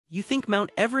You think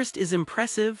Mount Everest is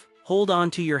impressive? Hold on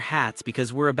to your hats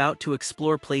because we're about to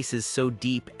explore places so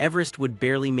deep Everest would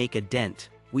barely make a dent.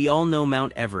 We all know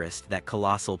Mount Everest, that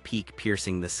colossal peak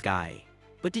piercing the sky.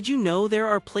 But did you know there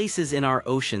are places in our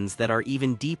oceans that are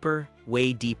even deeper,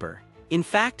 way deeper? In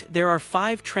fact, there are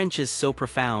 5 trenches so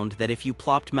profound that if you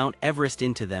plopped Mount Everest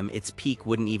into them, its peak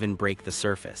wouldn't even break the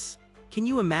surface. Can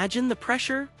you imagine the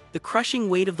pressure? The crushing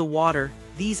weight of the water?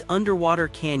 These underwater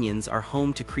canyons are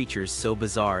home to creatures so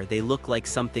bizarre they look like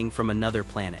something from another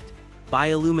planet.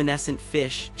 Bioluminescent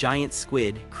fish, giant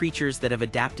squid, creatures that have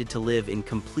adapted to live in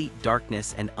complete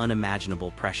darkness and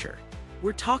unimaginable pressure.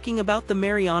 We're talking about the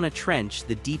Mariana Trench,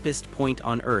 the deepest point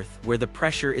on Earth, where the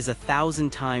pressure is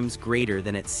 1,000 times greater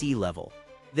than at sea level.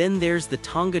 Then there's the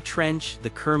Tonga Trench, the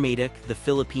Kermadec, the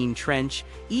Philippine Trench,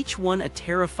 each one a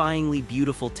terrifyingly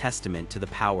beautiful testament to the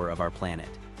power of our planet.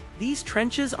 These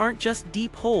trenches aren't just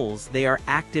deep holes, they are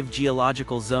active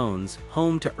geological zones,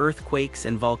 home to earthquakes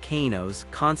and volcanoes,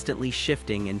 constantly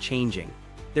shifting and changing.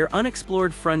 They're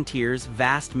unexplored frontiers,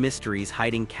 vast mysteries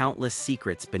hiding countless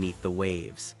secrets beneath the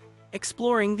waves.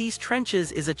 Exploring these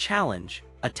trenches is a challenge,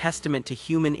 a testament to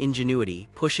human ingenuity,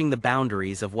 pushing the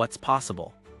boundaries of what's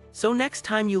possible. So next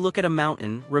time you look at a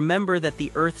mountain, remember that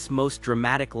the Earth's most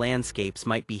dramatic landscapes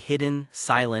might be hidden,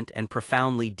 silent, and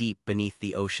profoundly deep beneath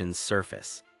the ocean's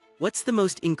surface. What's the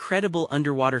most incredible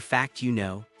underwater fact you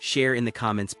know? Share in the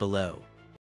comments below.